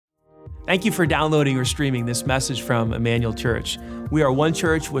Thank you for downloading or streaming this message from Emmanuel Church. We are one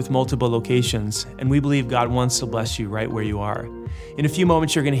church with multiple locations, and we believe God wants to bless you right where you are. In a few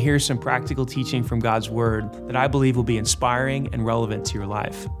moments, you're going to hear some practical teaching from God's Word that I believe will be inspiring and relevant to your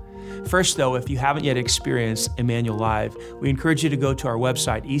life. First, though, if you haven't yet experienced Emmanuel Live, we encourage you to go to our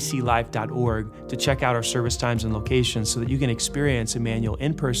website, eclife.org, to check out our service times and locations so that you can experience Emmanuel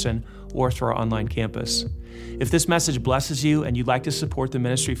in person or through our online campus. If this message blesses you and you'd like to support the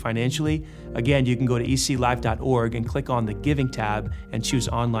ministry financially, again, you can go to eclife.org and click on the Giving tab and choose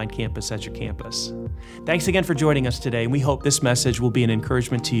Online Campus as your campus. Thanks again for joining us today, and we hope this message will be an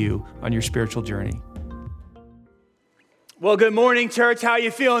encouragement to you on your spiritual journey. Well, good morning, church. How are you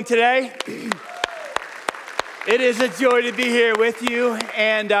feeling today? It is a joy to be here with you.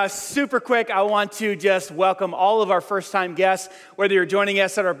 And super quick, I want to just welcome all of our first-time guests, whether you're joining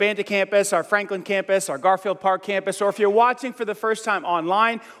us at our Banta campus, our Franklin campus, our Garfield Park campus, or if you're watching for the first time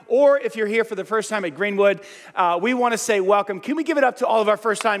online, or if you're here for the first time at Greenwood, we want to say welcome. Can we give it up to all of our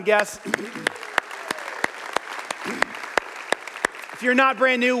first-time guests? If you're not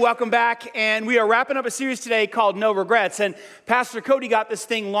brand new, welcome back. And we are wrapping up a series today called No Regrets. And Pastor Cody got this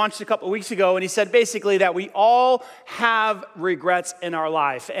thing launched a couple of weeks ago, and he said basically that we all have regrets in our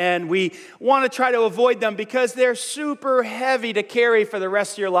life. And we want to try to avoid them because they're super heavy to carry for the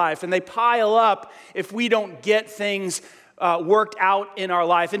rest of your life. And they pile up if we don't get things worked out in our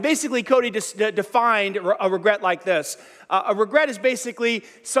life. And basically, Cody just defined a regret like this. A regret is basically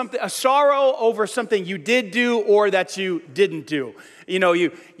a sorrow over something you did do or that you didn't do. You know, you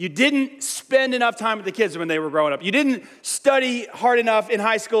didn't spend enough time with the kids when they were growing up. You didn't study hard enough in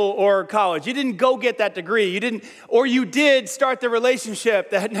high school or college. You didn't go get that degree. You did start the relationship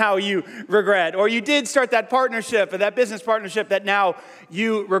that now you regret. Or you did start that partnership or that business partnership that now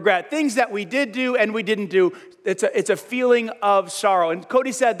you regret. Things that we did do and we didn't do. It's a feeling of sorrow. And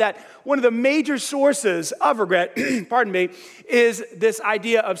Cody said that one of the major sources of regret, pardon me, is this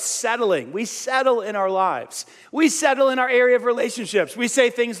idea of settling. We settle in our lives. We settle in our area of relationships. We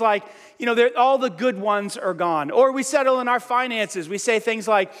say things like, all the good ones are gone. Or we settle in our finances. We say things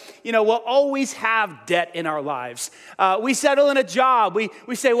like, we'll always have debt in our lives. We settle in a job.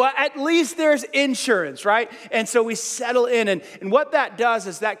 We say, well, at least there's insurance, right? And so we settle in. And what that does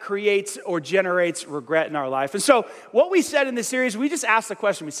is that creates or generates regret in our life. And so what we said in this series, we just asked the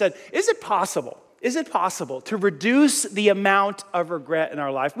question. We said, is it possible to reduce the amount of regret in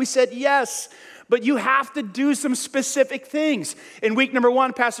our life? We said, yes. But you have to do some specific things. In week number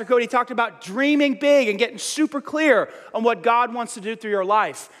 1, Pastor Cody talked about dreaming big and getting super clear on what God wants to do through your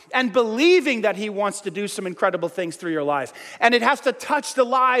life and believing that He wants to do some incredible things through your life. And it has to touch the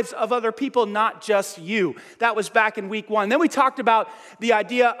lives of other people, not just you. That was back in week 1. Then we talked about the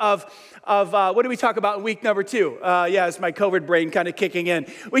idea of what did we talk about in week number 2? It's my COVID brain kind of kicking in.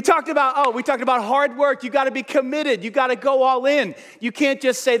 We talked about hard work. You got to be committed. You got to go all in. You can't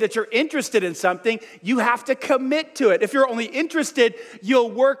just say that you're interested in something. You have to commit to it. If you're only interested,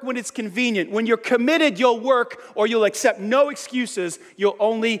 you'll work when it's convenient. When you're committed, you'll work or you'll accept no excuses. You'll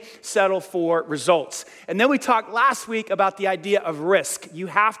only settle for results. And then we talked last week about the idea of risk. You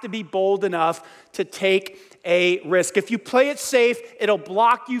have to be bold enough to take a risk. If you play it safe, it'll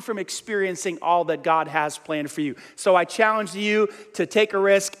block you from experiencing all that God has planned for you. So I challenge you to take a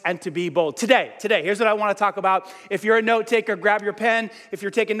risk and to be bold. Today, here's what I want to talk about. If you're a note taker, grab your pen. If you're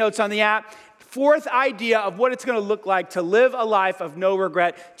taking notes on the app, fourth idea of what it's going to look like to live a life of no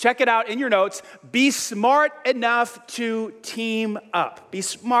regret. Check it out in your notes. Be smart enough to team up. Be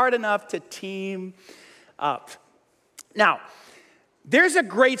smart enough to team up. Now, there's a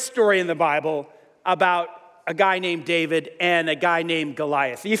great story in the Bible about a guy named David and a guy named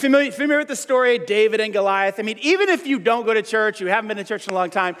Goliath. Are you familiar with the story, David and Goliath? I mean, even if you don't go to church, you haven't been to church in a long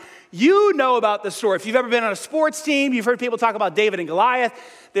time, you know about the story. If you've ever been on a sports team, you've heard people talk about David and Goliath.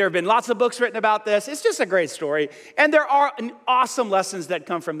 There have been lots of books written about this. It's just a great story. And there are awesome lessons that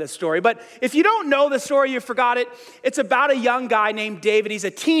come from this story. But if you don't know the story, you forgot it. It's about a young guy named David. He's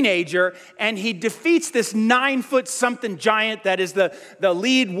a teenager, and he defeats this 9-foot-something giant that is the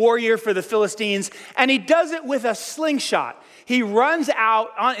lead warrior for the Philistines. And he does it with a slingshot. He runs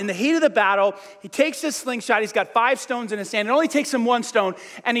out in the heat of the battle. He takes this slingshot. He's got 5 stones in his hand. It only takes him 1 stone.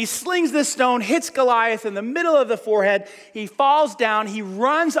 And he slings this stone, hits Goliath in the middle of the forehead. He falls down. He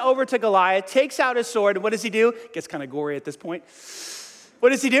runs over to Goliath, takes out his sword. And what does he do? Gets kind of gory at this point. What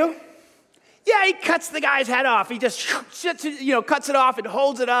does he do? Yeah, he cuts the guy's head off. He just cuts it off and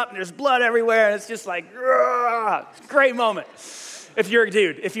holds it up. And there's blood everywhere. And it's just like, great moment. If you're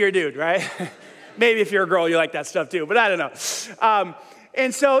a dude, right? Maybe if you're a girl, you like that stuff too, but I don't know.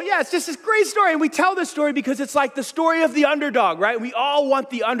 And so, yeah, it's just this great story. And we tell this story because it's like the story of the underdog, right? We all want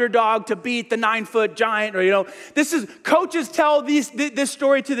the underdog to beat the 9-foot giant, or, coaches tell this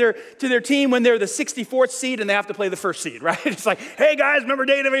story to their team when they're the 64th seed and they have to play the first seed, right? It's like, hey guys, remember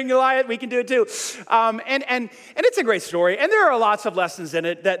David and Goliath? We can do it too. And it's a great story. And there are lots of lessons in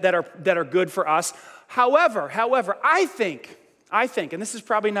it that are good for us. However, I think, and this is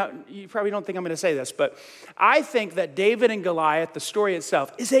probably not, you probably don't think I'm going to say this, but I think that David and Goliath, the story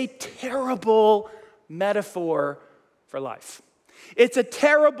itself, is a terrible metaphor for life. It's a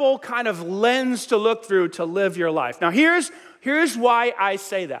terrible kind of lens to look through to live your life. Now, here's why I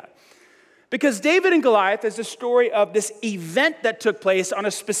say that. Because David and Goliath is a story of this event that took place on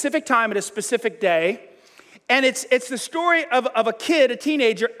a specific time at a specific day. And it's the story of a kid, a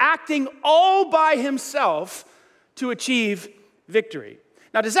teenager, acting all by himself to achieve victory.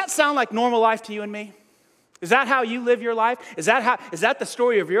 Now, does that sound like normal life to you and me? Is that how you live your life? Is that the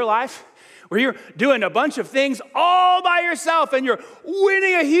story of your life? Where you're doing a bunch of things all by yourself and you're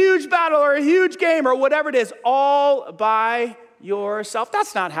winning a huge battle or a huge game or whatever it is, all by yourself?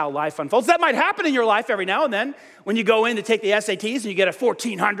 That's not how life unfolds. That might happen in your life every now and then when you go in to take the SATs and you get a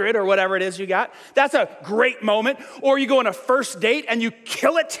 1400 or whatever it is you got. That's a great moment. Or you go on a first date and you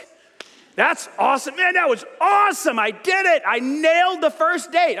kill it. That's awesome. Man, that was awesome. I did it. I nailed the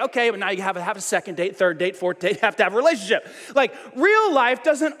first date. Okay, but now you have a second date, third date, fourth date. You have to have a relationship. Like, real life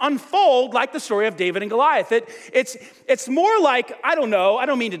doesn't unfold like the story of David and Goliath. It's more like, I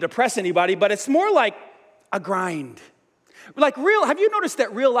don't mean to depress anybody, but it's more like a grind. Have you noticed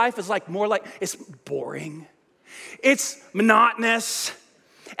that real life is it's boring? It's monotonous.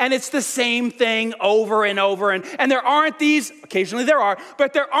 And it's the same thing over and over. And there aren't these, occasionally there are,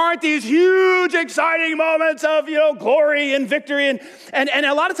 but there aren't these huge, exciting moments of, glory and victory. And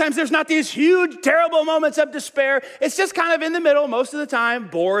a lot of times there's not these huge, terrible moments of despair. It's just kind of in the middle most of the time,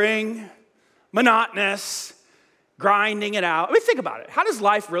 boring, monotonous, grinding it out. I mean, think about it. How does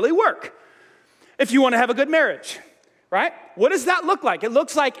life really work? If you want to have a good marriage, right? What does that look like? It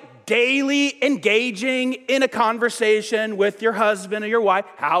looks like daily engaging in a conversation with your husband or your wife.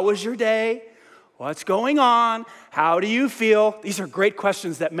 How was your day? What's going on? How do you feel? These are great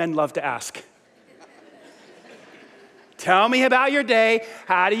questions that men love to ask. Tell me about your day.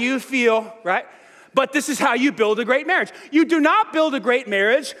 How do you feel, right? But this is how you build a great marriage. You do not build a great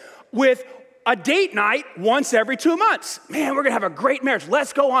marriage with a date night once every 2 months. Man, we're going to have a great marriage.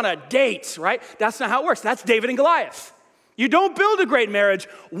 Let's go on a date, right? That's not how it works. That's David and Goliath. You don't build a great marriage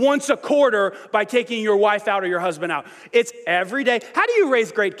once a quarter by taking your wife out or your husband out. It's every day. How do you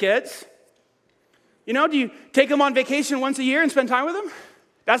raise great kids? Do you take them on vacation once a year and spend time with them?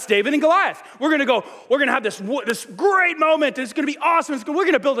 That's David and Goliath. We're going to have this great moment. It's going to be awesome. We're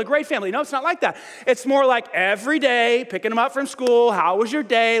going to build a great family. No, it's not like that. It's more like every day, picking them up from school. How was your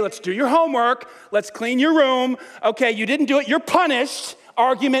day? Let's do your homework. Let's clean your room. Okay, you didn't do it. You're punished.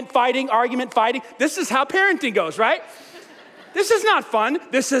 Argument, fighting. This is how parenting goes, right? This is not fun.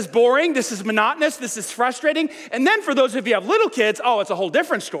 This is boring. This is monotonous. This is frustrating. And then for those of you who have little kids, it's a whole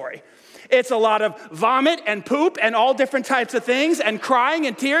different story. It's a lot of vomit and poop and all different types of things and crying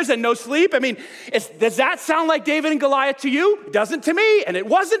and tears and no sleep. I mean, does that sound like David and Goliath to you? It doesn't to me, and it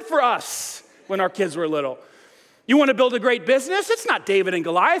wasn't for us when our kids were little. You want to build a great business? It's not David and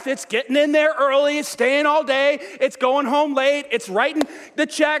Goliath. It's getting in there early, it's staying all day, it's going home late, it's writing the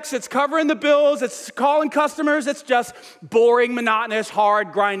checks, it's covering the bills, it's calling customers. It's just boring, monotonous,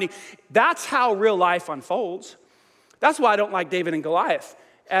 hard, grinding. That's how real life unfolds. That's why I don't like David and Goliath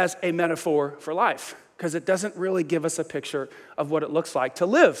as a metaphor for life, because it doesn't really give us a picture of what it looks like to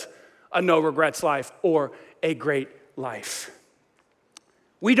live a no regrets life or a great life.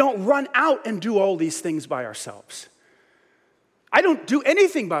 We don't run out and do all these things by ourselves. I don't do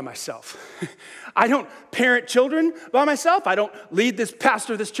anything by myself. I don't parent children by myself. I don't lead this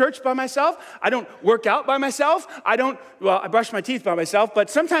pastor this church by myself. I don't work out by myself. I brush my teeth by myself, but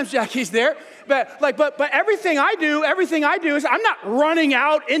sometimes Jackie's there. But everything I do is I'm not running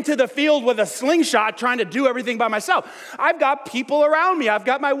out into the field with a slingshot trying to do everything by myself. I've got people around me. I've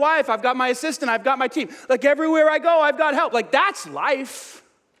got my wife. I've got my assistant. I've got my team. Like everywhere I go, I've got help. Like that's life.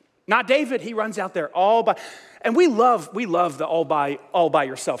 Not David. He runs out there all by. And we love the all by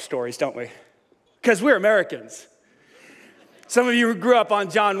yourself stories, don't we? Because we're Americans. Some of you grew up on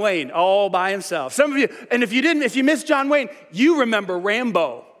John Wayne, all by himself. Some of you, and if you missed John Wayne, you remember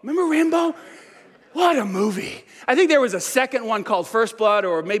Rambo. Remember Rambo? What a movie. I think there was a second one called First Blood,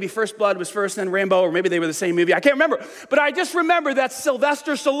 or maybe First Blood was first, then Rambo, or maybe they were the same movie. I can't remember. But I just remember that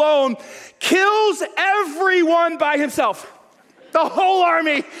Sylvester Stallone kills everyone by himself. The whole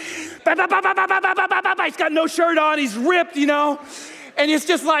army. He's got no shirt on. He's ripped, And it's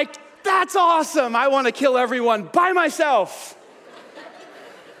just like, that's awesome. I want to kill everyone by myself.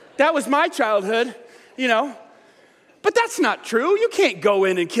 That was my childhood, you know. But that's not true. You can't go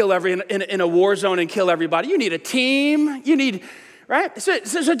in and kill in a war zone and kill everybody. You need a team. You need, right?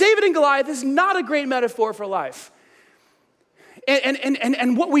 So David and Goliath is not a great metaphor for life.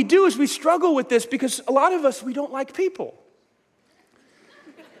 And what we do is we struggle with this because a lot of us, we don't like people.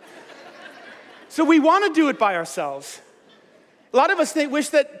 So we want to do it by ourselves. A lot of us wish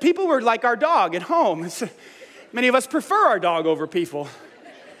that people were like our dog at home. Many of us prefer our dog over people.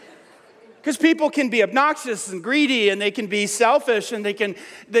 Because people can be obnoxious and greedy, and they can be selfish, and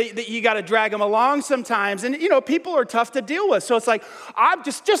you got to drag them along sometimes. And, you know, people are tough to deal with. So it's like, I'm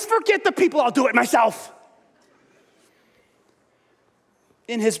just forget the people, I'll do it myself.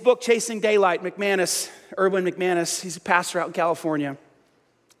 In his book, Chasing Daylight, Erwin McManus, he's a pastor out in California.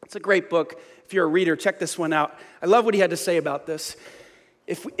 It's a great book. If you're a reader, check this one out. I love what he had to say about this.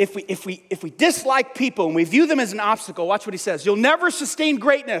 If we dislike people and we view them as an obstacle, watch what he says. You'll never sustain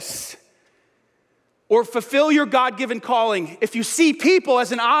greatness or fulfill your God-given calling if you see people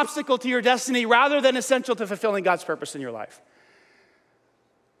as an obstacle to your destiny rather than essential to fulfilling God's purpose in your life.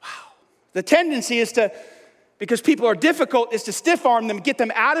 Wow. The tendency is because people are difficult, is to stiff-arm them, get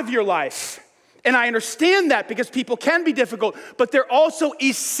them out of your life. And I understand that because people can be difficult, but they're also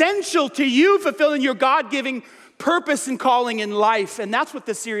essential to you fulfilling your God-given purpose and calling in life. And that's what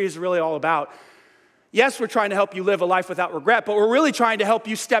this series is really all about. Yes, we're trying to help you live a life without regret, but we're really trying to help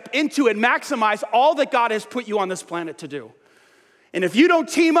you step into and maximize all that God has put you on this planet to do. And if you don't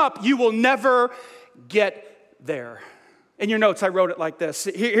team up, you will never get there. In your notes, I wrote it like this.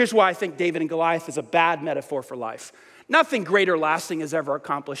 Here's why I think David and Goliath is a bad metaphor for life. Nothing great or lasting is ever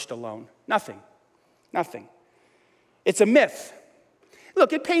accomplished alone. Nothing. It's a myth.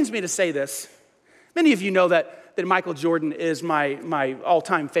 Look, it pains me to say this. Many of you know that Michael Jordan is my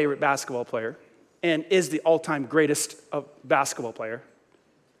all-time favorite basketball player and is the all-time greatest basketball player.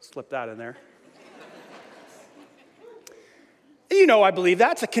 Slip that in there. And you know I believe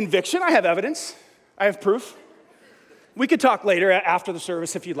that. It's a conviction. I have evidence. I have proof. We could talk later after the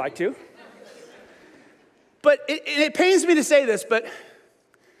service if you'd like to. But it pains me to say this, but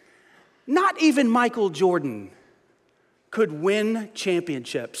not even Michael Jordan could win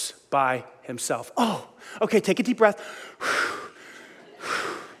championships by himself. Oh, okay, take a deep breath.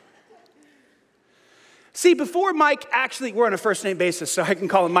 See, before Mike we're on a first name basis, so I can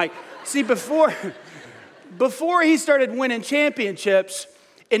call him Mike. See, before he started winning championships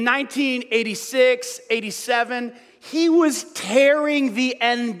in 1986, 87, he was tearing the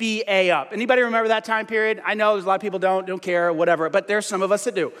NBA up. Anybody remember that time period? I know there's a lot of people don't care, whatever, but there's some of us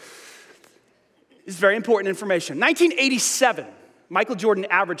that do. It's very important information. 1987, Michael Jordan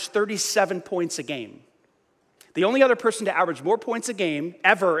averaged 37 points a game. The only other person to average more points a game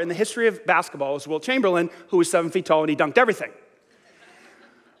ever in the history of basketball was Wilt Chamberlain, who was 7 feet tall and he dunked everything.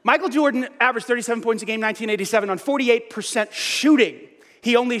 Michael Jordan averaged 37 points a game in 1987 on 48% shooting.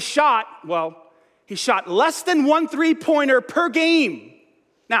 He shot less than 1 3-pointer per game.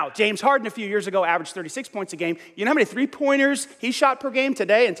 Now, James Harden a few years ago averaged 36 points a game. You know how many 3-pointers he shot per game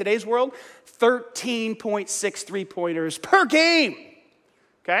today in today's world? 13.6 3-pointers per game,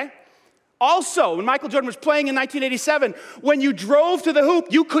 okay? Also, when Michael Jordan was playing in 1987, when you drove to the hoop,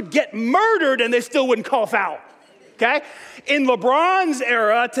 you could get murdered and they still wouldn't call foul, okay? In LeBron's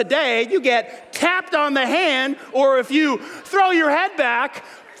era today, you get tapped on the hand, or if you throw your head back,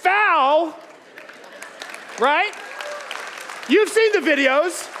 foul, right? You've seen the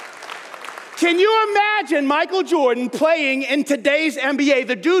videos. Can you imagine Michael Jordan playing in today's NBA?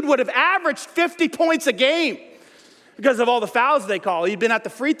 The dude would have averaged 50 points a game because of all the fouls they call. He'd been at the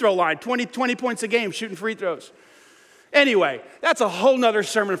free throw line, 20 points a game shooting free throws. Anyway, that's a whole nother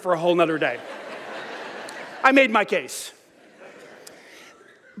sermon for a whole nother day. I made my case.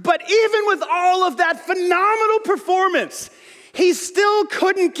 But even with all of that phenomenal performance, he still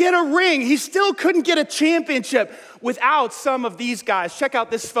couldn't get a ring. He still couldn't get a championship without some of these guys. Check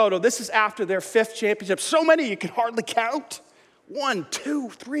out this photo. This is after their 5th championship. So many you can hardly count. 1, 2,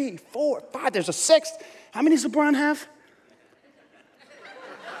 3, 4, 5. There's a 6th. How many does LeBron have?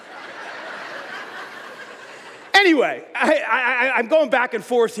 Anyway, I'm going back and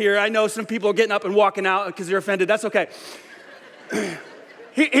forth here. I know some people are getting up and walking out because they're offended. That's okay.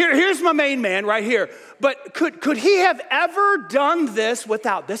 Here's my main man right here. But could he have ever done this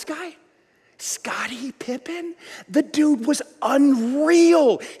without this guy? Scottie Pippen? The dude was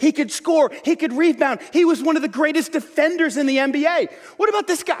unreal. He could score. He could rebound. He was one of the greatest defenders in the NBA. What about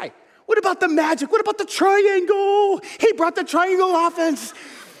this guy? What about the Magic? What about the triangle? He brought the triangle offense.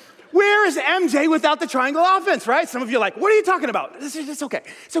 Where is MJ without the triangle offense, right? Some of you are like, what are you talking about? It's okay.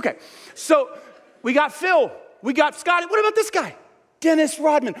 It's okay. So we got Phil. We got Scotty. What about this guy? Dennis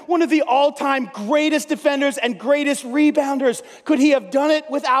Rodman, one of the all-time greatest defenders and greatest rebounders. Could he have done it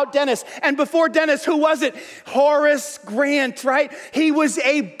without Dennis? And before Dennis, who was it? Horace Grant, right? He was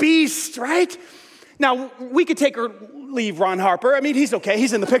a beast, right? Now, we could take or leave Ron Harper. I mean, he's okay.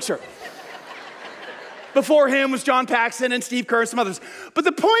 He's in the picture. Before him was John Paxson and Steve Kerr and some others. But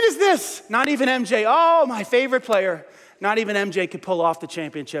the point is this, not even MJ, oh, my favorite player, not even MJ could pull off the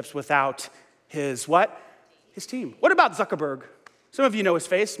championships without his what? His team. What about Zuckerberg? Some of you know his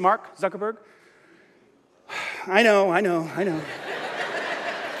face, Mark Zuckerberg. I know.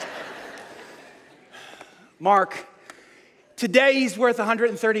 Mark, today he's worth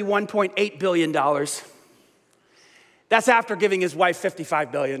 $131.8 billion. That's after giving his wife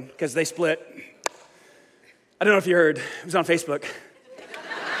 $55 billion because they split. I don't know if you heard, it was on Facebook.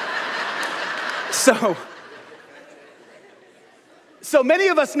 So many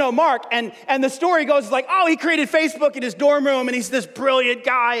of us know Mark, and the story goes like, oh, he created Facebook in his dorm room, and he's this brilliant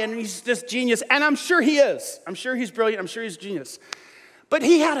guy, and he's this genius, and I'm sure he is. I'm sure he's brilliant. I'm sure he's a genius. But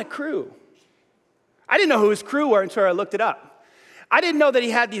he had a crew. I didn't know who his crew were until I looked it up. I didn't know that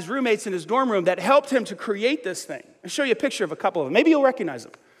he had these roommates in his dorm room that helped him to create this thing. I'll show you a picture of a couple of them. Maybe you'll recognize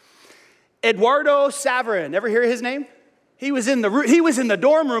them. Eduardo Saverin, ever hear his name? He was in the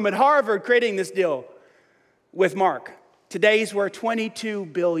dorm room at Harvard creating this deal with Mark. Today's worth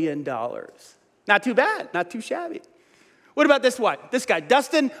 $22 billion. Not too bad, not too shabby. What about this one? This guy,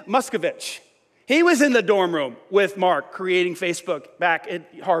 Dustin Moskovich. He was in the dorm room with Mark creating Facebook back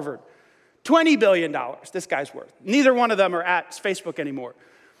at Harvard. $20 billion, this guy's worth. Neither one of them are at Facebook anymore.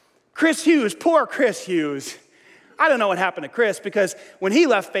 Chris Hughes, poor Chris Hughes. I don't know what happened to Chris because when he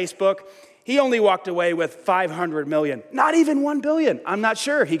left Facebook, he only walked away with $500 million. Not even $1 billion. I'm not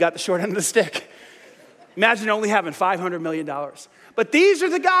sure. He got the short end of the stick. Imagine only having $500 million. But these are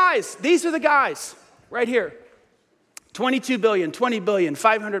the guys. These are the guys right here. 22 billion, 20 billion,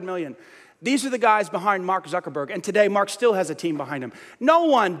 500 million. These are the guys behind Mark Zuckerberg. And today, Mark still has a team behind him. No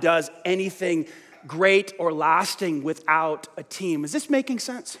one does anything great or lasting without a team. Is this making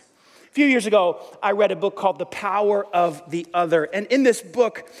sense? A few years ago, I read a book called The Power of the Other. And in this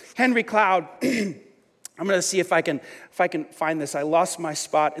book, Henry Cloud, I'm going to see if I can find this. I lost my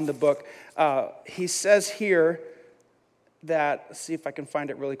spot in the book. He says here that, let's see if I can find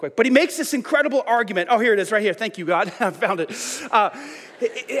it really quick. But he makes this incredible argument. Oh, here it is right here. Thank you, God. I found it.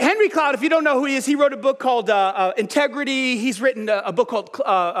 Henry Cloud, if you don't know who he is, he wrote a book called Integrity. He's written a book called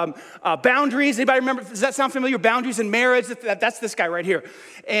Boundaries. Anybody remember? Does that sound familiar? Boundaries in Marriage. That's this guy right here.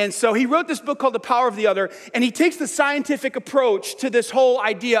 And so he wrote this book called The Power of the Other, and he takes the scientific approach to this whole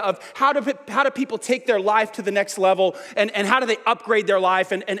idea of how do people take their life to the next level, and how do they upgrade their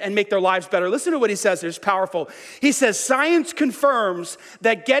life and make their lives better. Listen to what he says. It's powerful. He says, science confirms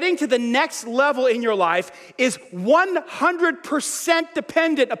that getting to the next level in your life is 100%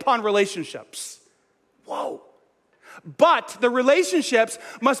 dependent upon relationships. Whoa. But the relationships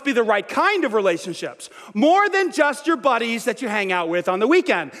must be the right kind of relationships, more than just your buddies that you hang out with on the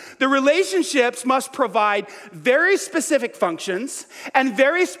weekend. The relationships must provide very specific functions and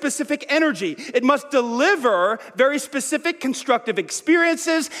very specific energy. It must deliver very specific constructive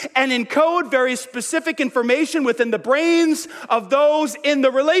experiences and encode very specific information within the brains of those in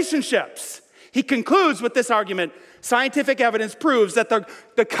the relationships. He concludes with this argument. Scientific evidence proves that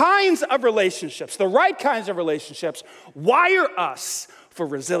the kinds of relationships, the right kinds of relationships, wire us for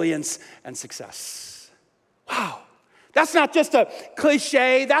resilience and success. Wow. That's not just a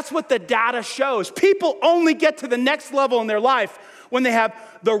cliche. That's what the data shows. People only get to the next level in their life when they have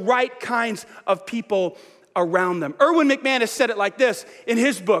the right kinds of people around them. Erwin McManus said it like this in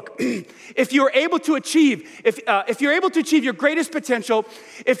his book. If you're able to achieve your greatest potential,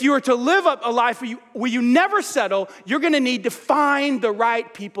 if you are to live up a life where you never settle, you're going to need to find the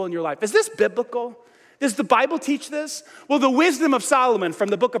right people in your life. Is this biblical? Does the Bible teach this? Well, the wisdom of Solomon from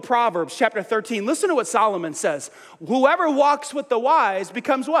the book of Proverbs, chapter 13, listen to what Solomon says. Whoever walks with the wise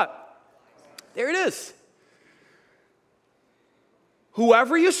becomes what? There it is.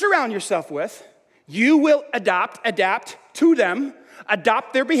 Whoever you surround yourself with, you will adapt to them,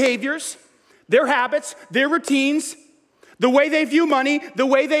 adopt their behaviors, their habits, their routines, the way they view money, the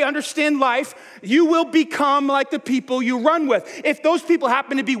way they understand life. You will become like the people you run with. If those people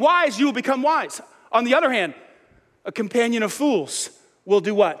happen to be wise, you will become wise. On the other hand, a companion of fools will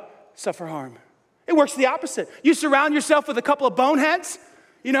do what? Suffer harm. It works the opposite. You surround yourself with a couple of boneheads,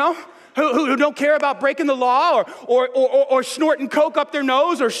 who don't care about breaking the law or snorting coke up their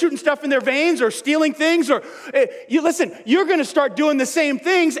nose or shooting stuff in their veins or stealing things. You're going to start doing the same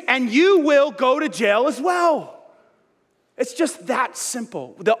things and you will go to jail as well. It's just that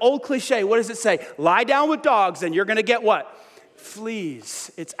simple. The old cliche, what does it say? Lie down with dogs and you're going to get what?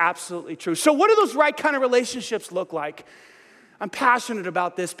 Fleas. It's absolutely true. So what do those right kind of relationships look like? I'm passionate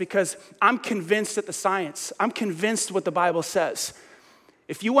about this because I'm convinced at the science. I'm convinced what the Bible says.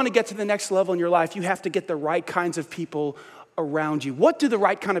 If you want to get to the next level in your life, you have to get the right kinds of people around you. What do the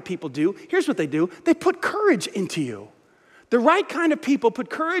right kind of people do? Here's what they do. They put courage into you. The right kind of people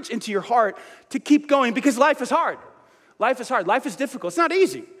put courage into your heart to keep going because life is hard. Life is hard. Life is difficult. It's not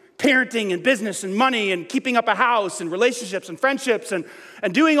easy. Parenting and business and money and keeping up a house and relationships and friendships and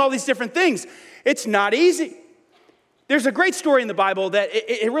doing all these different things. It's not easy. There's a great story in the Bible that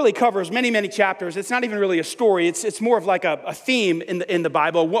it really covers many, many chapters. It's not even really a story. It's more of like a theme in the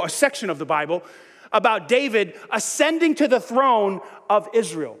Bible, a section of the Bible, about David ascending to the throne of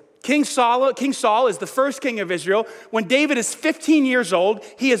Israel. King Saul is the first king of Israel. When David is 15 years old,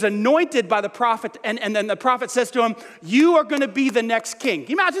 he is anointed by the prophet, and then the prophet says to him, you are going to be the next king.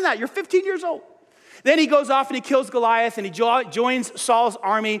 Can you imagine that? You're 15 years old. Then he goes off and he kills Goliath and he joins Saul's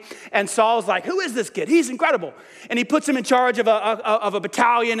army. And Saul's like, who is this kid? He's incredible. And he puts him in charge of a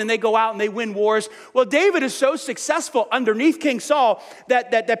battalion and they go out and they win wars. Well, David is so successful underneath King Saul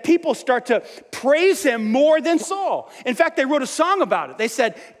that people start to praise him more than Saul. In fact, they wrote a song about it. They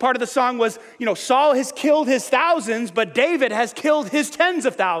said part of the song was, Saul has killed his thousands, but David has killed his tens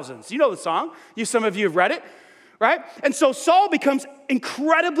of thousands. You know the song. Some of you have read it. Right? And so Saul becomes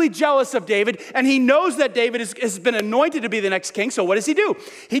incredibly jealous of David, and he knows that David has been anointed to be the next king, so what does he do?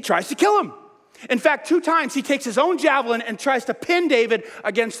 He tries to kill him. In fact, 2 times he takes his own javelin and tries to pin David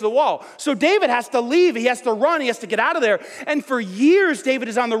against the wall. So David has to leave, he has to run, he has to get out of there, and for years David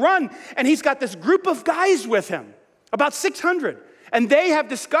is on the run, and he's got this group of guys with him, about 600. And they have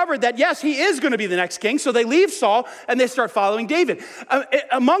discovered that, yes, he is going to be the next king. So they leave Saul and they start following David.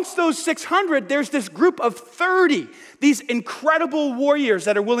 Amongst those 600, there's this group of 30, these incredible warriors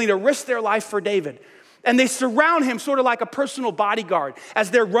that are willing to risk their life for David. And they surround him sort of like a personal bodyguard as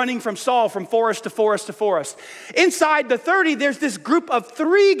they're running from Saul from forest to forest to forest. Inside the 30, there's this group of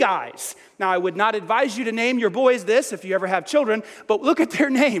 3 guys. Now, I would not advise you to name your boys this if you ever have children, but look at their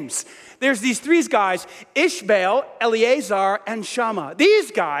names. There's these 3 guys, Ishbaal, Eleazar, and Shammah.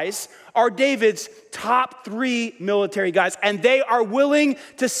 These guys are David's top 3 military guys, and they are willing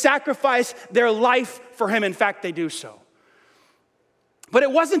to sacrifice their life for him. In fact, they do so. But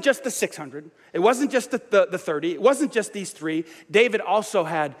it wasn't just the 600. It wasn't just the 30. It wasn't just these 3. David also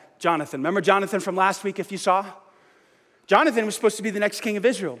had Jonathan. Remember Jonathan from last week if you saw? Jonathan was supposed to be the next king of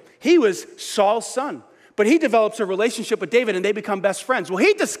Israel. He was Saul's son. But he develops a relationship with David and they become best friends. Well,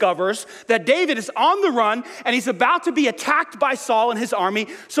 he discovers that David is on the run and he's about to be attacked by Saul and his army.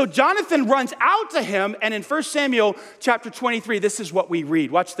 So Jonathan runs out to him, and in 1 Samuel chapter 23, this is what we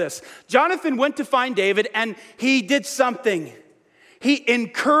read. Watch this. Jonathan went to find David and he did something. He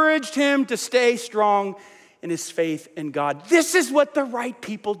encouraged him to stay strong in his faith in God. This is what the right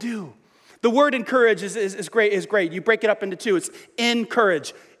people do. The word encourage is great. You break it up into 2. It's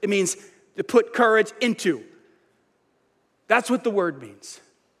encourage. It means to put courage into. That's what the word means.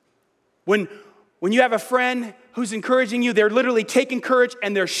 When you have a friend who's encouraging you, they're literally taking courage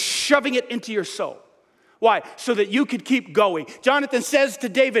and they're shoving it into your soul. Why? So that you could keep going. Jonathan says to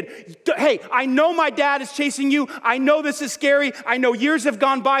David, hey, I know my dad is chasing you. I know this is scary. I know years have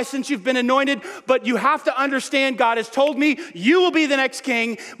gone by since you've been anointed, but you have to understand God has told me you will be the next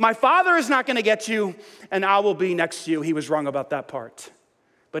king. My father is not going to get you, and I will be next to you. He was wrong about that part,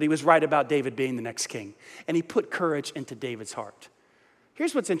 but he was right about David being the next king, and he put courage into David's heart.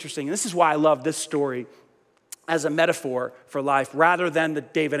 Here's what's interesting, and this is why I love this story as a metaphor for life rather than the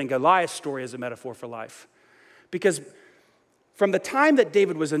David and Goliath story as a metaphor for life. Because from the time that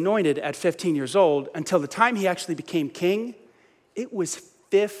David was anointed at 15 years old until the time he actually became king, it was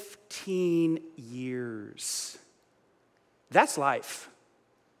 15 years. That's life.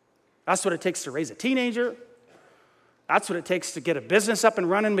 That's what it takes to raise a teenager. That's what it takes to get a business up and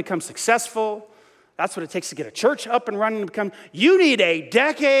running and become successful. That's what it takes to get a church up and running and become. You need a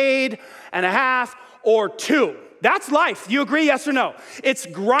decade and a half or 2. That's life. Do you agree, yes or no? It's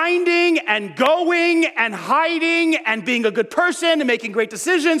grinding and going and hiding and being a good person and making great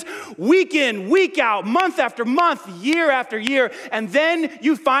decisions week in, week out, month after month, year after year, and then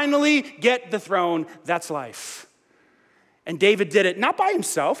you finally get the throne. That's life. And David did it not by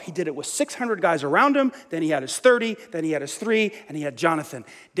himself. He did it with 600 guys around him. Then he had his 30, then he had his 3, and he had Jonathan.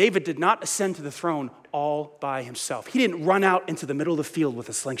 David did not ascend to the throne all by himself. He didn't run out into the middle of the field with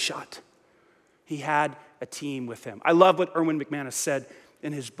a slingshot. He had a team with him. I love what Erwin McManus said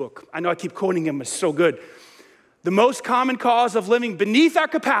in his book. I know I keep quoting him, it's so good. The most common cause of living beneath our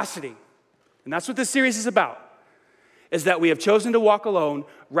capacity, and that's what this series is about, is that we have chosen to walk alone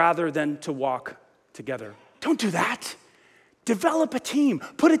rather than to walk together. Don't do that. Develop a team.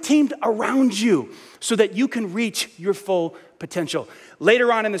 Put a team around you so that you can reach your full potential.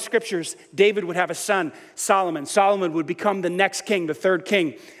 Later on in the scriptures, David would have a son, Solomon. Solomon would become the next king, the third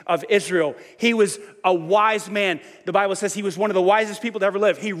king of Israel. He was a wise man. The Bible says he was one of the wisest people to ever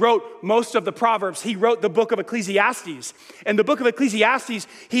live. He wrote most of the Proverbs. He wrote the book of Ecclesiastes. In the book of Ecclesiastes,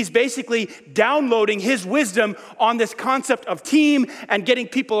 he's basically downloading his wisdom on this concept of team and getting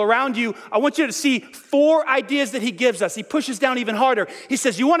people around you. I want you to see 4 ideas that he gives us. He pushes down even harder. He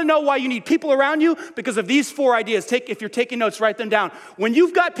says, you want to know why you need people around you? Because of these 4 ideas. If you're taking notes, write them down. When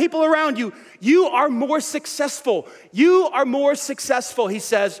you've got people around you, you are more successful. You are more successful, he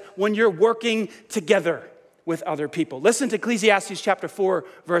says, when you're working together with other people. Listen to Ecclesiastes chapter 4,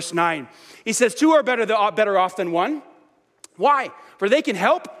 verse 9. He says, 2 are better off than 1. Why? For they can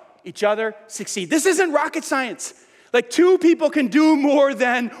help each other succeed. This isn't rocket science. Like 2 people can do more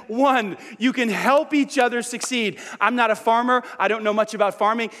than 1. You can help each other succeed. I'm not a farmer. I don't know much about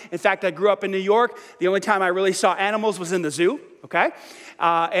farming. In fact, I grew up in New York. The only time I really saw animals was in the zoo, okay?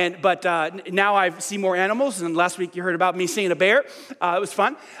 But now I see more animals. And last week you heard about me seeing a bear. It was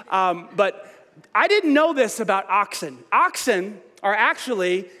fun. But I didn't know this about oxen. Oxen are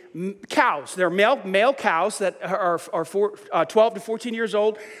actually cows. They're male cows that are 12 to 14 years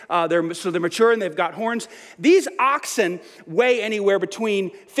old. They're mature and they've got horns. These oxen weigh anywhere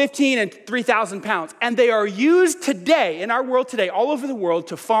between 15 and 3,000 pounds. And they are used today, in our world today, all over the world,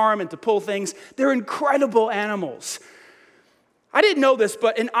 to farm and to pull things. They're incredible animals. I didn't know this,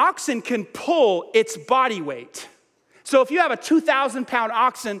 but an oxen can pull its body weight. So if you have a 2,000-pound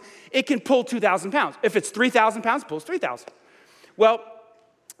oxen, it can pull 2,000 pounds. If it's 3,000 pounds, it pulls 3,000. Well,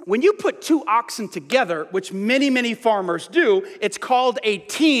 when you put 2 oxen together, which many, many farmers do, it's called a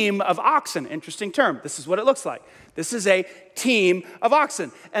team of oxen. Interesting term. This is what it looks like. This is a team of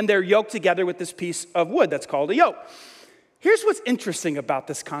oxen, and they're yoked together with this piece of wood that's called a yoke. Here's what's interesting about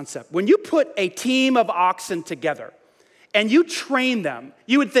this concept. When you put a team of oxen together and you train them,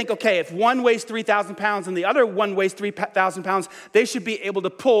 you would think, okay, if one weighs 3,000 pounds and the other one weighs 3,000 pounds, they should be able to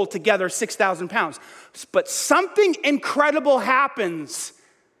pull together 6,000 pounds. But something incredible happens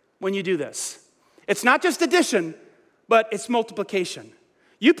when you do this. It's not just addition, but it's multiplication.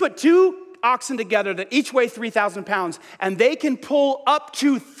 You put 2 oxen together that each weigh 3,000 pounds, and they can pull up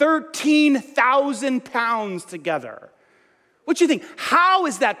to 13,000 pounds together. What do you think? How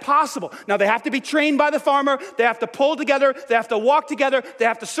is that possible? Now, they have to be trained by the farmer. They have to pull together. They have to walk together. They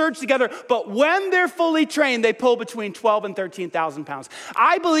have to surge together. But when they're fully trained, they pull between 12 and 13,000 pounds.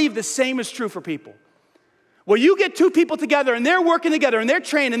 I believe the same is true for people. Well, you get 2 people together and they're working together and they're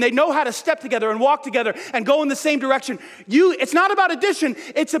trained and they know how to step together and walk together and go in the same direction. It's not about addition,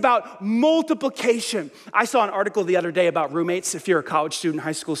 it's about multiplication. I saw an article the other day about roommates. If you're a college student,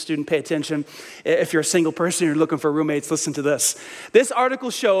 high school student, pay attention. If you're a single person and you're looking for roommates, listen to this. This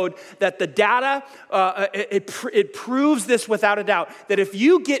article showed that the data, it proves this without a doubt, that if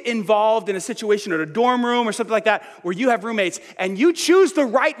you get involved in a situation at a dorm room or something like that where you have roommates and you choose the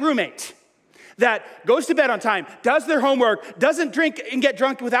right roommate, that goes to bed on time, does their homework, doesn't drink and get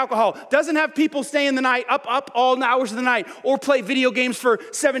drunk with alcohol, doesn't have people stay in the night, up all hours of the night, or play video games for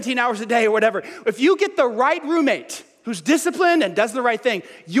 17 hours a day or whatever. If you get the right roommate who's disciplined and does the right thing,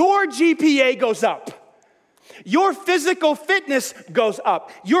 your GPA goes up. Your physical fitness goes up.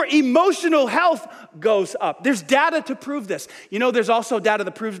 Your emotional health goes up. There's data to prove this. You know, there's also data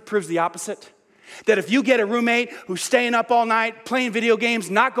that proves the opposite. That if you get a roommate who's staying up all night, playing video games,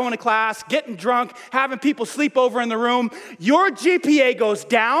 not going to class, getting drunk, having people sleep over in the room, your GPA goes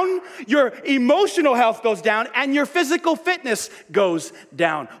down, your emotional health goes down, and your physical fitness goes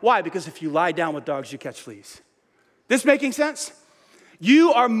down. Why? Because if you lie down with dogs, you catch fleas. This making sense?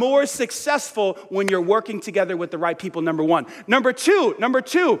 You are more successful when you're working together with the right people, number 1. Number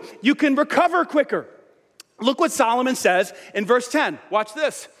two, you can recover quicker. Look what Solomon says in verse 10. Watch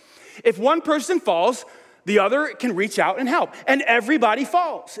this. If one person falls, the other can reach out and help. And everybody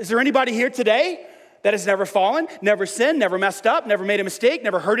falls. Is there anybody here today that has never fallen, never sinned, never messed up, never made a mistake,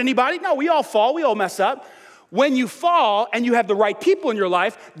 never hurt anybody? No, we all fall. We all mess up. When you fall and you have the right people in your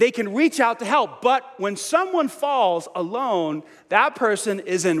life, they can reach out to help. But when someone falls alone, that person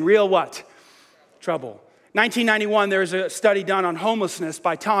is in real what? Trouble. 1991, there was a study done on homelessness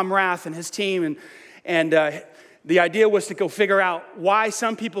by Tom Rath and his team, and the idea was to go figure out why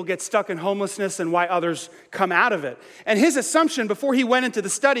some people get stuck in homelessness and why others come out of it. And his assumption before he went into the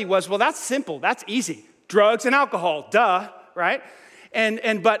study was, well, that's simple, that's easy. Drugs and alcohol, duh, right?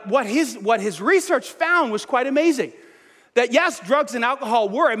 But what his research found was quite amazing. That yes, drugs and alcohol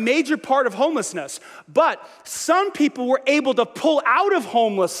were a major part of homelessness, but some people were able to pull out of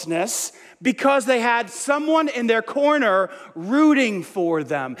homelessness because they had someone in their corner rooting for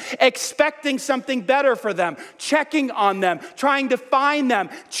them, expecting something better for them, checking on them, trying to find them,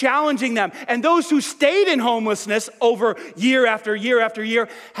 challenging them. And those who stayed in homelessness over year after year after year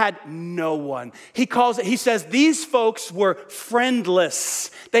had no one. He says these folks were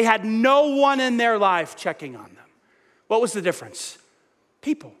friendless. They had no one in their life checking on them. What was the difference?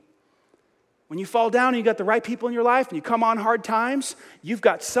 People. When you fall down and you got the right people in your life and you come on hard times, you've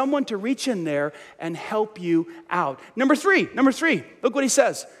got someone to reach in there and help you out. Number three, look what he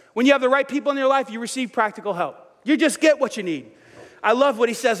says. When you have the right people in your life, you receive practical help. You just get what you need. I love what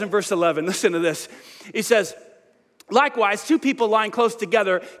he says in verse 11. Listen to this. He says, likewise, two people lying close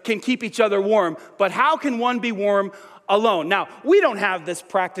together can keep each other warm, but how can one be warm alone? Now, we don't have this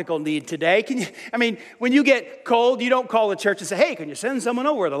practical need today. When you get cold, you don't call the church and say, hey, can you send someone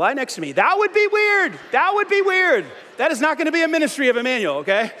over to lie next to me? That would be weird. That is not going to be a ministry of Emmanuel,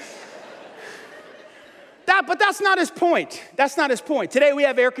 okay? But that's not his point. Today we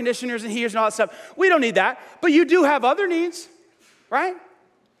have air conditioners and heaters and all that stuff. We don't need that. But you do have other needs, right?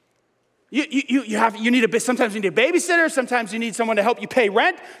 Sometimes you need a babysitter. Sometimes you need someone to help you pay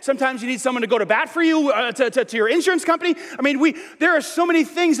rent. Sometimes you need someone to go to bat for you to your insurance company. There are so many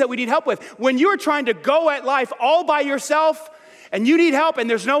things that we need help with. When you're trying to go at life all by yourself and you need help and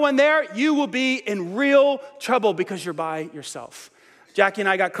there's no one there, you will be in real trouble because you're by yourself. Jackie and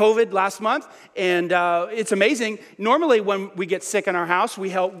I got COVID last month, and it's amazing. Normally, when we get sick in our house, we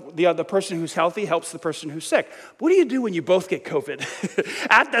help the person who's healthy helps the person who's sick. But what do you do when you both get COVID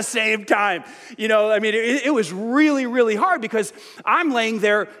at the same time? It was really, really hard because I'm laying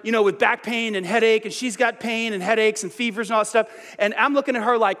there, with back pain and headache, and she's got pain and headaches and fevers and all that stuff. And I'm looking at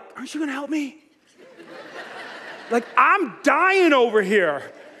her like, aren't you going to help me? Like, I'm dying over here.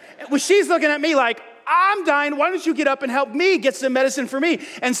 Well, she's looking at me like, I'm dying. Why don't you get up and help me get some medicine for me?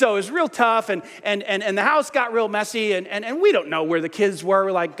 And so it was real tough, and the house got real messy, and we don't know where the kids were.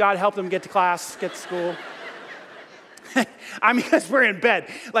 We're like, God help them get to class, get to school. Because we're in bed.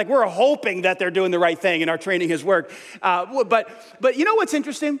 Like, we're hoping that they're doing the right thing and our training has worked. But you know what's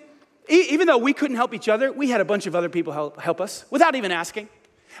interesting? Even though we couldn't help each other, we had a bunch of other people help us without even asking.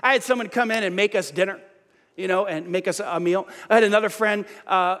 I had someone come in and make us dinner. And make us a meal. I had another friend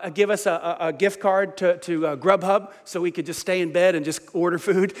give us a gift card to Grubhub so we could just stay in bed and just order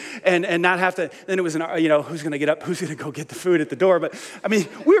food and not have to. Then it was, who's going to get up? Who's going to go get the food at the door? But we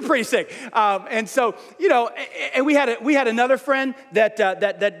were pretty sick. And so, and we had another friend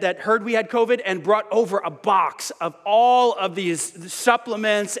that heard we had COVID and brought over a box of all of these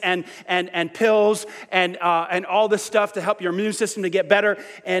supplements and pills and all this stuff to help your immune system to get better.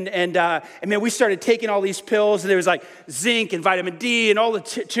 And we started taking all these pills, and there was like zinc and vitamin D and all the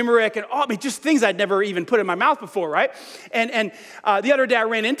turmeric and just things I'd never even put in my mouth before, right? And the other day I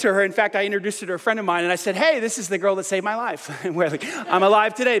ran into her. In fact, I introduced her to a friend of mine, and I said, hey, this is the girl that saved my life. And we're like, I'm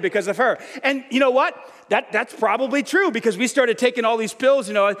alive today because of her. And you know what? That's probably true because we started taking all these pills.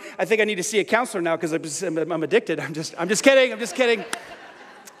 I think I need to see a counselor now because I'm addicted. I'm just kidding.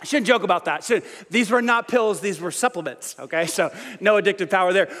 I shouldn't joke about that. These were not pills, these were supplements, okay? So no addictive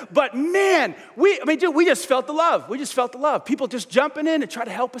power there. But man, we just felt the love. People just jumping in and try to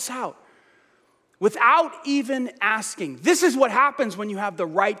help us out without even asking. This is what happens when you have the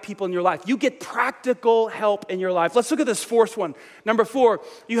right people in your life. You get practical help in your life. Let's look at this fourth one. Number 4,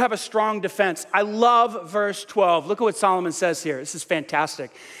 you have a strong defense. I love verse 12. Look at what Solomon says here. This is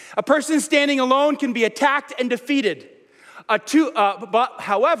fantastic. A person standing alone can be attacked and defeated. But two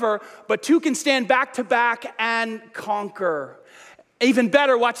can stand back to back and conquer. Even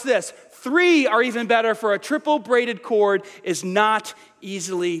better, watch this. 3 are even better, for a triple braided cord is not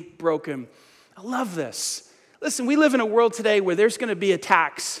easily broken. I love this. Listen, we live in a world today where there's going to be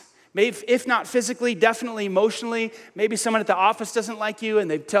attacks. Maybe, if not physically, definitely emotionally. Maybe someone at the office doesn't like you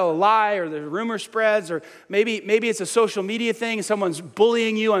and they tell a lie, or the rumor spreads, or maybe it's a social media thing. Someone's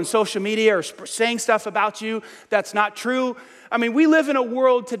bullying you on social media or saying stuff about you that's not true. We live in a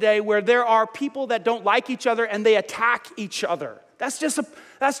world today where there are people that don't like each other and they attack each other.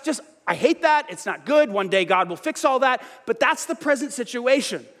 I hate that. It's not good. One day God will fix all that, but that's the present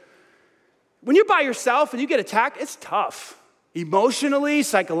situation. When you're by yourself and you get attacked, it's tough. Emotionally,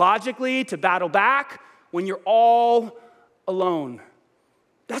 psychologically, to battle back. when you're all alone.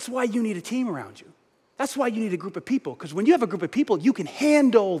 That's why you need a team around you. That's why you need a group of people, because when you have a group of people, you can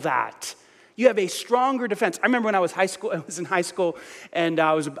handle that. You have a stronger defense. I remember when I was in high school, and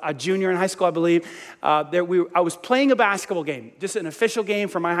I was a junior in high school, I believe. I was playing a basketball game, just an official game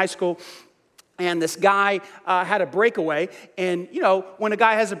for my high school, and this guy had a breakaway. And, when a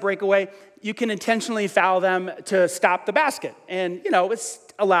guy has a breakaway, you can intentionally foul them to stop the basket. And, it's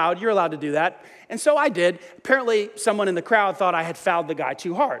allowed. You're allowed to do that. And so I did. Apparently, someone in the crowd thought I had fouled the guy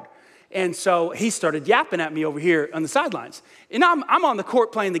too hard. And so he started yapping at me over here on the sidelines. And I'm on the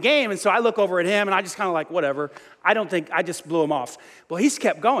court playing the game, and so I look over at him, and I just kind of like, whatever. I just blew him off. Well, he's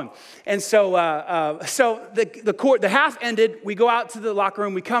kept going. And so the half ended. We go out to the locker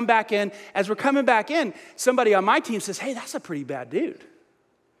room. We come back in. As we're coming back in, somebody on my team says, hey, that's a pretty bad dude.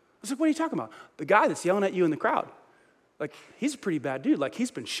 I was like, what are you talking about? The guy that's yelling at you in the crowd. Like, he's a pretty bad dude. Like, he's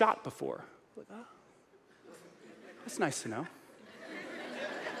been shot before. Like, oh, that's nice to know.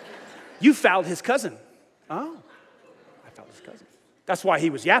 You fouled his cousin. Oh, I fouled his cousin. That's why he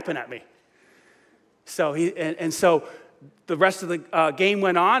was yapping at me. So so the rest of the game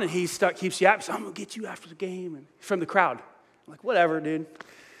went on, and he keeps yapping. So I'm gonna get you after the game, and from the crowd. I'm like, whatever, dude.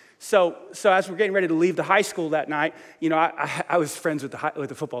 So as we're getting ready to leave the high school that night, I was friends with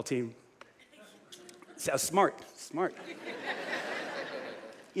the football team. So I was smart.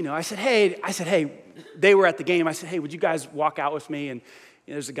 I said, hey, they were at the game. I said, hey, would you guys walk out with me? And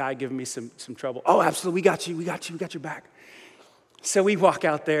there's a guy giving me some trouble. Oh, absolutely, we got your back. So we walk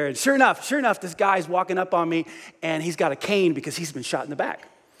out there, and sure enough, this guy's walking up on me, and he's got a cane because he's been shot in the back.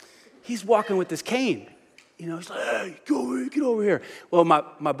 He's walking with this cane. He's like, hey, get over here. Well,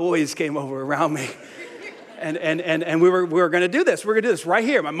 my boys came over around me, and we were going to do this. We're going to do this right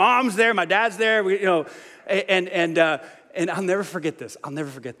here. My mom's there, my dad's there. And I'll never forget this.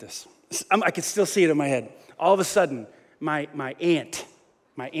 I can still see it in my head. All of a sudden, my Aunt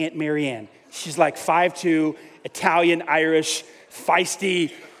Marianne, she's like 5'2", Italian, Irish,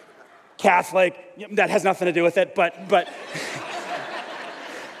 feisty, Catholic. That has nothing to do with it, but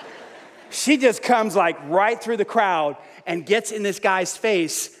she just comes like right through the crowd and gets in this guy's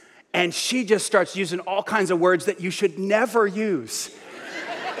face, and she just starts using all kinds of words that you should never use.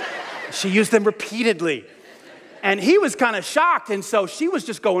 She used them repeatedly. And he was kind of shocked, and so she was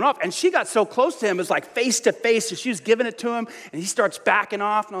just going off. And she got so close to him, it was like face to face, so she was giving it to him, and he starts backing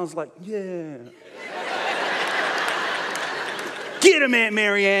off, and I was like, yeah. Get him, Aunt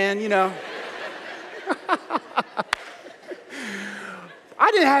Marianne,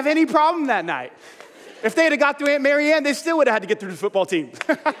 I didn't have any problem that night. If they had got through Aunt Marianne, they still would have had to get through the football team.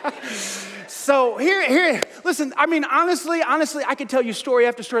 So here, listen, honestly, I could tell you story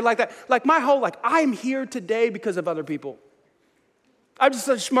after story like that. Like my whole, I'm here today because of other people. I'm just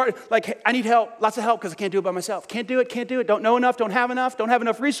so smart, I need help, lots of help because I can't do it by myself. Can't do it, don't know enough, don't have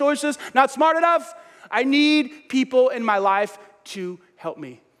enough resources, not smart enough. I need people in my life to help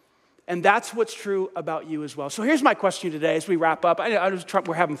me. And that's what's true about you as well. So here's my question today as we wrap up.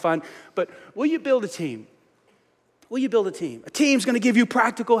 We're having fun, but will you build a team? Will you build a team? A team's going to give you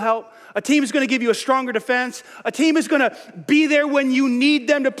practical help. A team is going to give you a stronger defense. A team is going to be there when you need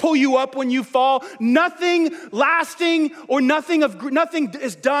them to pull you up when you fall. Nothing lasting or nothing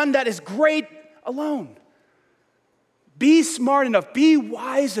is done that is great alone. Be smart enough, be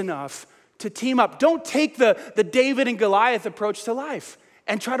wise enough to team up. Don't take the David and Goliath approach to life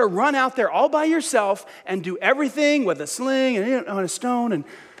and try to run out there all by yourself and do everything with a sling and on a stone. And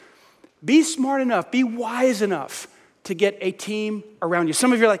be smart enough, be wise enough to get a team around you.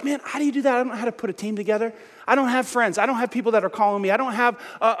 Some of you are like, man, how do you do that? I don't know how to put a team together. I don't have friends. I don't have people that are calling me. I don't have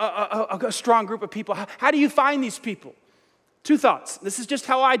a strong group of people. How do you find these people? 2 thoughts. This is just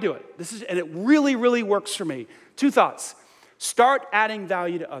how I do it. And it really, really works for me. 2 thoughts. Start adding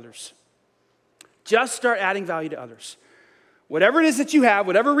value to others. Just start adding value to others. Whatever it is that you have,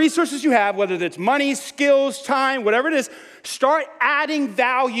 whatever resources you have, whether it's money, skills, time, whatever it is, start adding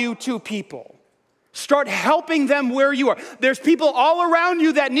value to people. Start helping them where you are. There's people all around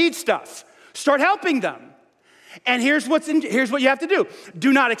you that need stuff. Start helping them. And here's what you have to do.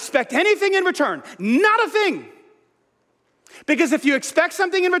 Do not expect anything in return. Not a thing. Because if you expect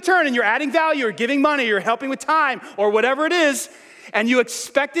something in return and you're adding value or giving money or helping with time or whatever it is, and you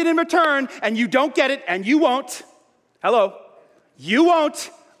expect it in return and you don't get it and you won't, you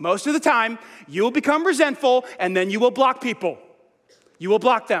won't, most of the time, you will become resentful and then you will block people. You will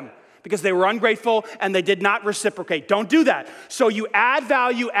block them because they were ungrateful and they did not reciprocate. Don't do that. So you add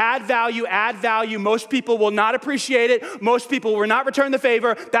value, add value, add value. Most people will not appreciate it. Most people will not return the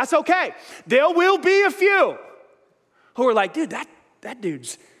favor. That's okay. There will be a few who are like, dude, that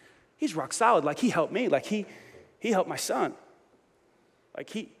dude's, he's rock solid. Like, he helped me. Like, he helped my son. Like,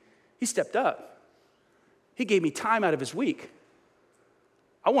 he stepped up. He gave me time out of his week.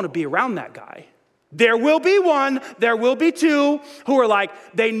 I want to be around that guy. There will be one, there will be two who are like,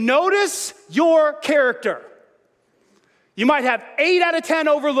 they notice your character. You might have 8 out of 10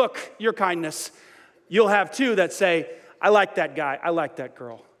 overlook your kindness. You'll have 2 that say, I like that guy, I like that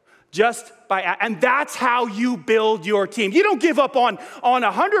girl. And that's how you build your team. You don't give up on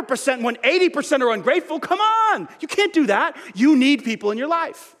 100% when 80% are ungrateful. Come on, you can't do that. You need people in your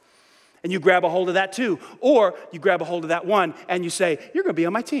life. And you grab a hold of that 2, or you grab a hold of that 1 and you say, you're gonna be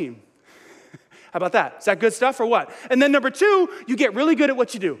on my team. How about that? Is that good stuff or what? And then number 2, you get really good at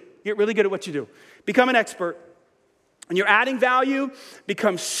what you do. Get really good at what you do. Become an expert. And you're adding value,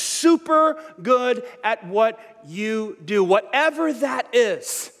 become super good at what you do, whatever that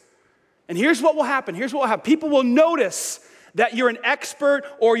is. And here's what will happen. People will notice that you're an expert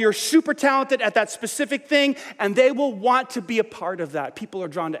or you're super talented at that specific thing, and they will want to be a part of that. People are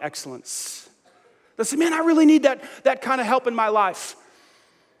drawn to excellence. They'll say, man, I really need that kind of help in my life.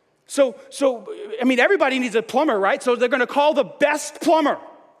 So, everybody needs a plumber, right? So they're going to call the best plumber.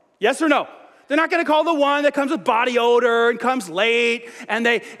 Yes or no? They're not going to call the one that comes with body odor and comes late and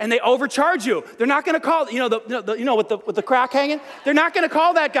they overcharge you. They're not going to call, with the crack hanging. They're not going to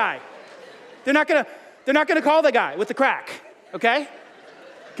call that guy. They're not going to call the guy with the crack. Okay?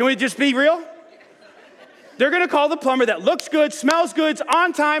 Can we just be real? They're going to call the plumber that looks good, smells good, is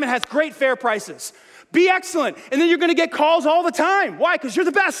on time, and has great fair prices. Be excellent, and then you're going to get calls all the time. Why? Because you're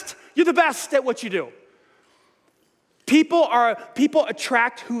the best. You're the best at what you do. People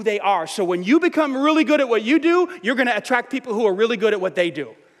attract who they are. So when you become really good at what you do, you're going to attract people who are really good at what they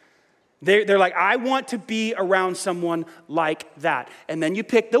do. They're like, I want to be around someone like that. And then you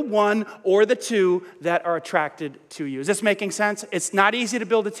pick the 1 or the 2 that are attracted to you. Is this making sense? It's not easy to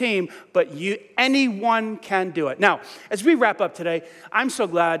build a team, but anyone can do it. Now, as we wrap up today, I'm so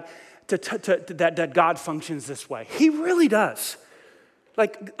glad that God functions this way. He really does.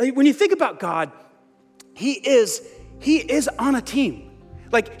 Like when you think about God, He is on a team.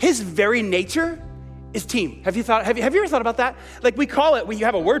 Like his very nature is team. Have you ever thought about that? Like we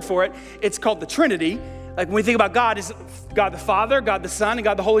have a word for it. It's called the Trinity. Like when we think about God, is God the Father, God the Son, and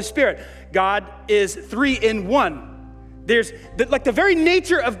God the Holy Spirit. God is 3 in 1. The very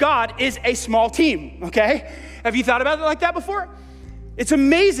nature of God is a small team, okay? Have you thought about it like that before? It's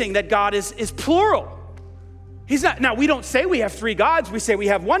amazing that God is plural. He's not, now we don't say we have 3 gods, we say we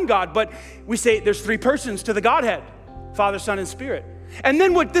have 1 God, but we say there's 3 persons to the Godhead, Father, Son, and Spirit. And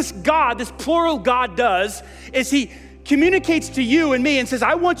then what this God, this plural God does is he communicates to you and me and says,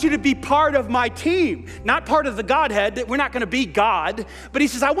 I want you to be part of my team, not part of the Godhead. We're not going to be God, but he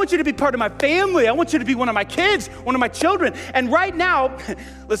says, I want you to be part of my family. I want you to be one of my kids, one of my children. And right now,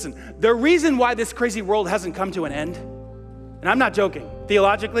 listen, the reason why this crazy world hasn't come to an end, and I'm not joking,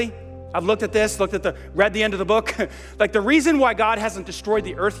 theologically, I've looked at this, read the end of the book. Like the reason why God hasn't destroyed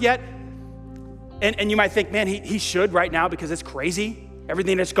the earth yet, and you might think, man, he should right now because it's crazy.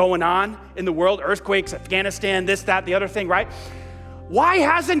 Everything that's going on in the world, earthquakes, Afghanistan, this, that, the other thing, right? Why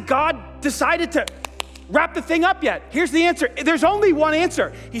hasn't God decided to wrap the thing up yet? Here's the answer. There's only one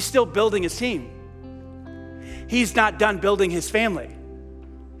answer. He's still building his team. He's not done building his family.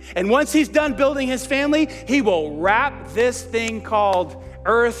 And once he's done building his family, he will wrap this thing called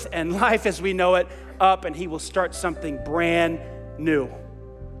earth and life as we know it up, and he will start something brand new.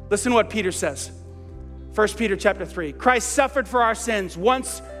 Listen to what Peter says. 1 Peter chapter 3. Christ suffered for our sins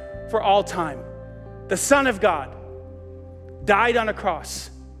once for all time. The Son of God died on a cross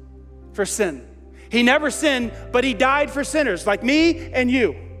for sin. He never sinned, but he died for sinners like me and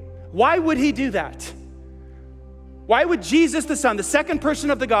you. Why would he do that? Why would Jesus the Son, the second person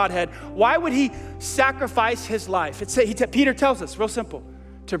of the Godhead, why would he sacrifice his life? Peter tells us, real simple,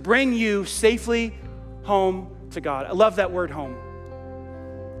 to bring you safely home to God. I love that word home.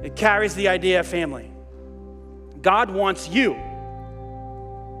 It carries the idea of family. God wants you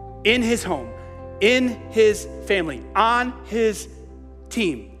in his home, in his family, on his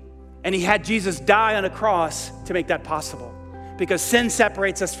team. And he had Jesus die on a cross to make that possible because sin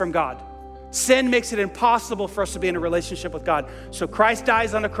separates us from God. Sin makes it impossible for us to be in a relationship with God. So Christ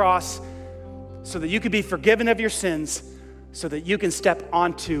dies on the cross so that you can be forgiven of your sins, so that you can step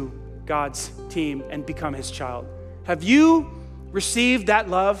onto God's team and become his child. Have you received that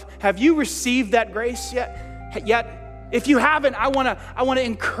love? Have you received that grace yet? If you haven't, I want to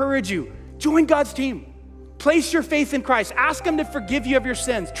encourage you. Join God's team. Place your faith in Christ. Ask him to forgive you of your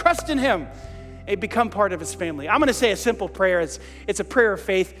sins. Trust in him and become part of his family. I'm going to say a simple prayer. It's a prayer of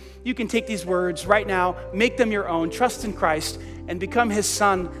faith. You can take these words right now, make them your own, trust in Christ, and become his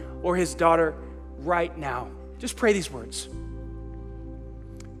son or his daughter right now. Just pray these words.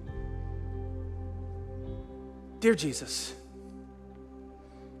 Dear Jesus,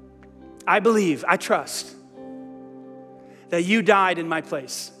 I believe, I trust that you died in my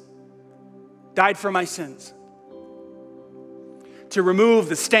place, died for my sins, to remove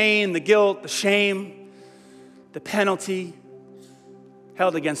the stain, the guilt, the shame, the penalty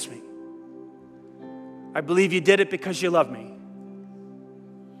held against me. I believe you did it because you love me.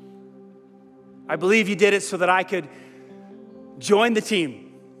 I believe you did it so that I could join the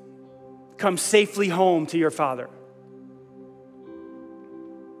team, come safely home to your Father.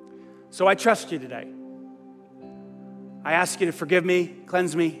 So I trust you today. I ask you to forgive me,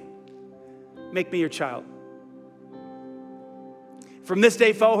 cleanse me, make me your child. From this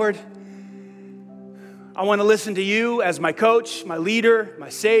day forward, I want to listen to you as my coach, my leader, my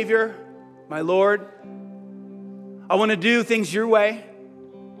Savior, my Lord. I want to do things your way.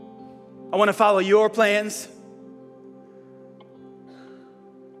 I want to follow your plans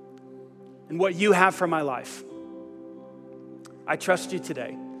and what you have for my life. I trust you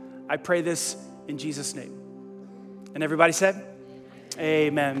today. I pray this in Jesus' name. And everybody said,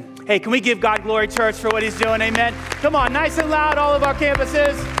 amen. Hey, can we give God glory, church, for what he's doing? Amen. Come on, nice and loud, all of our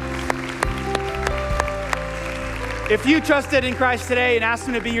campuses. If you trusted in Christ today and asked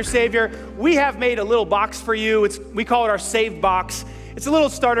him to be your Savior, we have made a little box for you. We call it our Saved Box. It's a little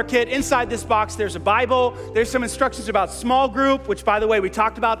starter kit. Inside this box, there's a Bible. There's some instructions about small group, which, by the way, we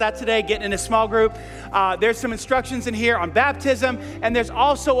talked about that today, getting in a small group. There's some instructions in here on baptism, and there's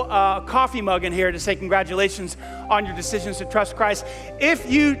also a coffee mug in here to say congratulations on your decisions to trust Christ. If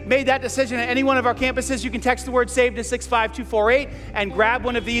you made that decision at any one of our campuses, you can text the word SAVE to 65248 and grab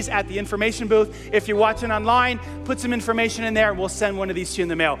one of these at the information booth. If you're watching online, put some information in there, and we'll send one of these to you in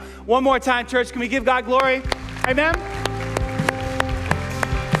the mail. One more time, church, can we give God glory? Amen.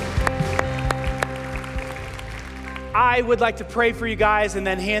 I would like to pray for you guys and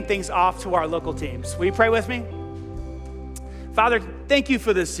then hand things off to our local teams. Will you pray with me? Father, thank you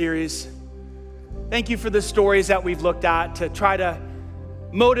for this series. Thank you for the stories that we've looked at to try to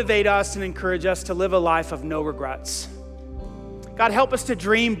motivate us and encourage us to live a life of no regrets. God, help us to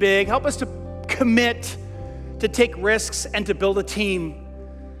dream big. Help us to commit, to take risks, and to build a team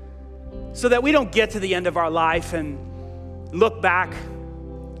so that we don't get to the end of our life and look back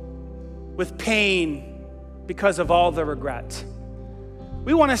with pain because of all the regret.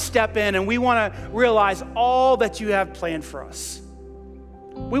 We want to step in and we want to realize all that you have planned for us.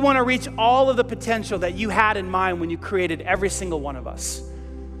 We want to reach all of the potential that you had in mind when you created every single one of us.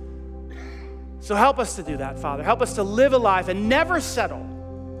 So help us to do that, Father. Help us to live a life and never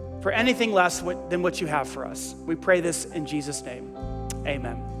settle for anything less than what you have for us. We pray this in Jesus' name.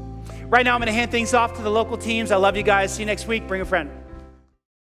 Amen. Right now, I'm going to hand things off to the local teams. I love you guys. See you next week. Bring a friend.